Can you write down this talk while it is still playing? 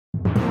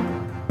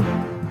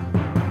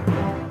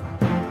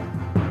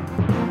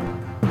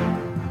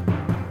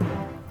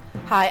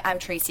Hi, I'm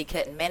Tracy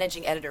Kitten,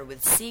 Managing Editor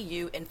with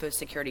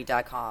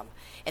CUInfosecurity.com,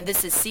 and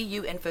this is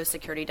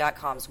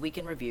CUInfosecurity.com's Week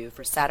in Review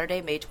for Saturday,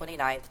 May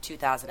 29th,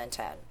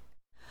 2010.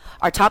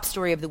 Our top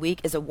story of the week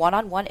is a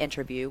one-on-one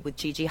interview with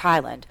Gigi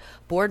Hyland,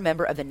 board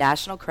member of the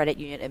National Credit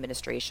Union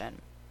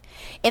Administration.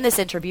 In this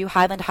interview,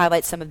 Hyland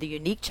highlights some of the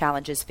unique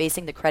challenges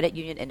facing the credit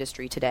union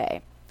industry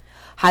today.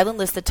 Hyland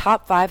lists the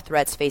top 5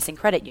 threats facing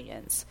credit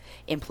unions: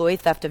 employee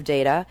theft of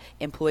data,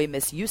 employee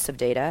misuse of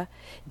data,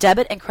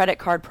 debit and credit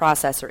card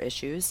processor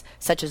issues,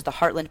 such as the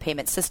Heartland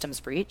Payment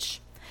Systems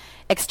breach,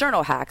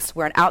 external hacks,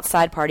 where an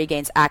outside party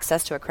gains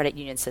access to a credit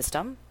union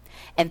system,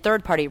 and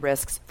third-party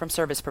risks from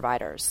service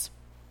providers.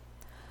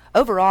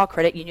 Overall,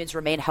 credit unions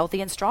remain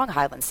healthy and strong,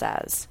 Hyland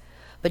says.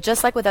 But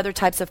just like with other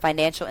types of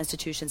financial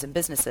institutions and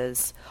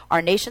businesses,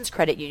 our nation's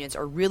credit unions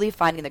are really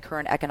finding the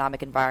current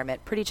economic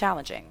environment pretty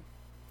challenging.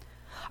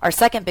 Our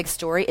second big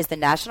story is the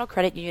National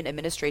Credit Union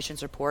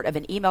Administration's report of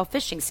an email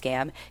phishing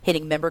scam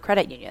hitting member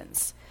credit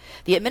unions.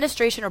 The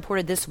administration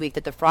reported this week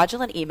that the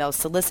fraudulent emails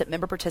solicit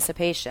member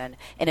participation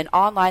in an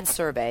online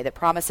survey that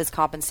promises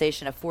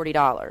compensation of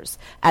 $40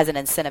 as an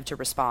incentive to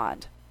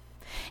respond.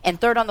 And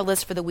third on the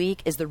list for the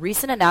week is the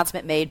recent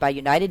announcement made by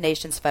United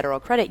Nations Federal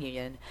Credit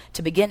Union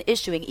to begin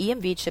issuing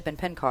EMV chip and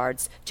PIN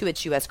cards to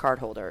its U.S.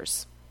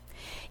 cardholders.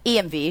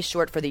 EMV,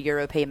 short for the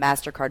Europay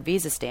MasterCard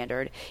Visa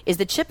standard, is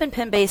the chip and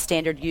PIN-based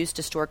standard used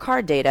to store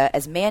card data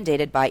as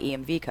mandated by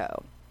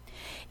EMVCo.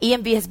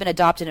 EMV has been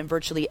adopted in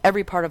virtually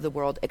every part of the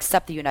world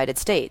except the United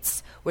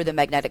States, where the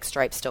magnetic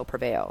stripe still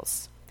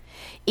prevails.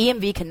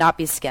 EMV cannot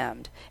be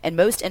skimmed, and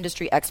most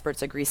industry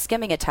experts agree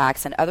skimming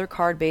attacks and other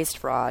card-based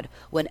fraud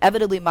will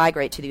inevitably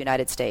migrate to the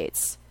United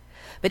States.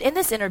 But in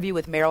this interview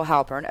with Meryl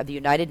Halpern of the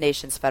United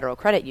Nations Federal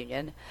Credit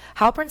Union,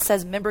 Halpern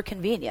says member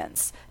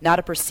convenience, not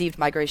a perceived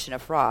migration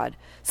of fraud,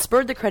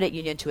 spurred the credit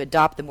union to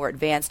adopt the more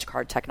advanced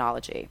card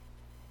technology.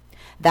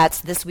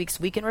 That's this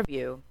week's Week in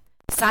Review.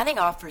 Signing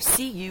off for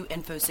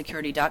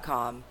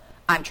CUInfosecurity.com,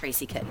 I'm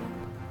Tracy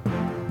Kitten.